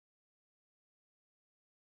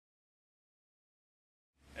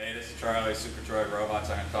Hey, this is Charlie, SuperDroid Robots.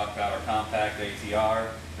 I'm going to talk about our compact ATR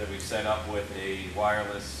that we've set up with a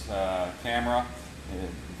wireless camera and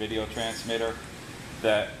video transmitter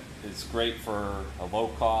that is great for a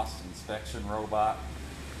low-cost inspection robot.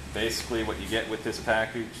 Basically, what you get with this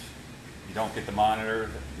package, you don't get the monitor.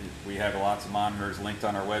 We have lots of monitors linked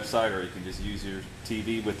on our website, or you can just use your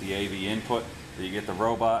TV with the AV input. So you get the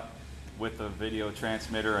robot with the video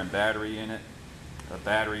transmitter and battery in it. A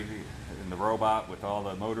battery in the robot with all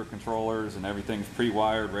the motor controllers and everything's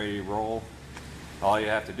pre-wired, ready to roll. All you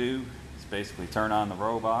have to do is basically turn on the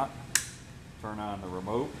robot, turn on the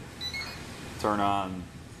remote, turn on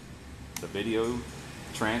the video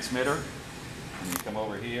transmitter, and you come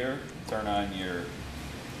over here, turn on your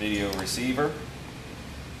video receiver,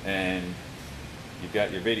 and you've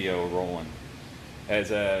got your video rolling.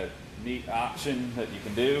 As a neat option that you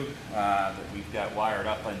can do that we've got wired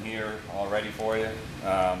up in here already for you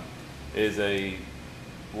is a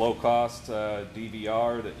low-cost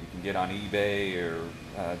DVR that you can get on eBay or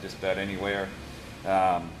just about anywhere.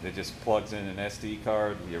 It just plugs in an SD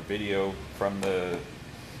card. Your video from the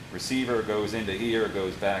receiver goes into here,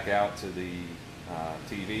 goes back out to the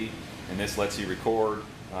TV, and this lets you record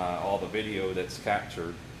all the video that's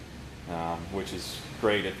captured, which is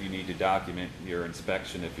great if you need to document your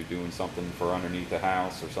inspection, if you're doing something for underneath the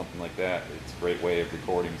house or something like that. It's a great way of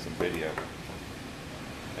recording some video.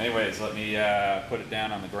 Anyways, let me put it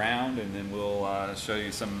down on the ground and then we'll show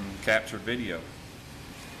you some captured video.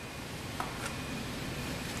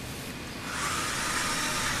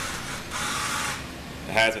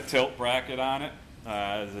 It has a tilt bracket on it.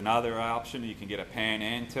 As another option, you can get a pan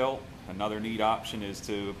and tilt. Another neat option is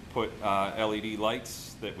to put LED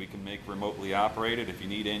lights that we can make remotely operated. If you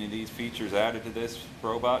need any of these features added to this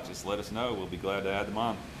robot, just let us know. We'll be glad to add them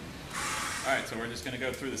on. Alright, so we're just going to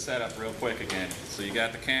go through the setup real quick again. So you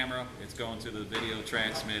got the camera, it's going to the video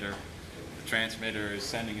transmitter. The transmitter is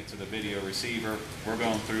sending it to the video receiver. We're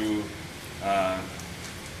going through an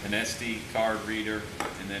SD card reader,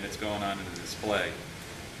 and then it's going onto the display.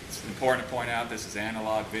 It's important to point out this is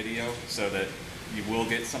analog video, so that you will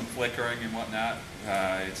get some flickering and whatnot.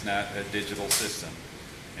 It's not a digital system.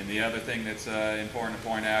 And the other thing that's important to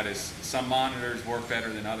point out is some monitors work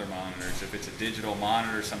better than other monitors. If it's a digital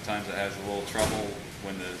monitor, sometimes it has a little trouble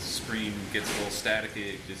when the screen gets a little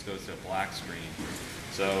staticky, it just goes to a black screen.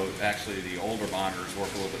 So actually the older monitors work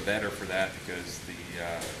a little bit better for that, because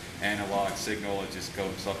the analog signal, it just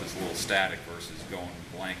goes up as a little static versus going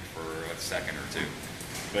blank for a second or two.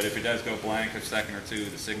 But if it does go blank a second or two,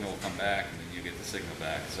 the signal will come back and then you get the signal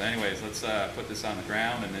back. So anyways, let's put this on the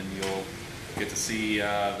ground, and then you'll get to see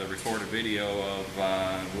the recorded video of,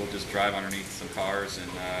 we'll just drive underneath some cars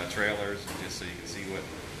and trailers, just so you can see what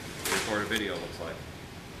the recorded video looks like.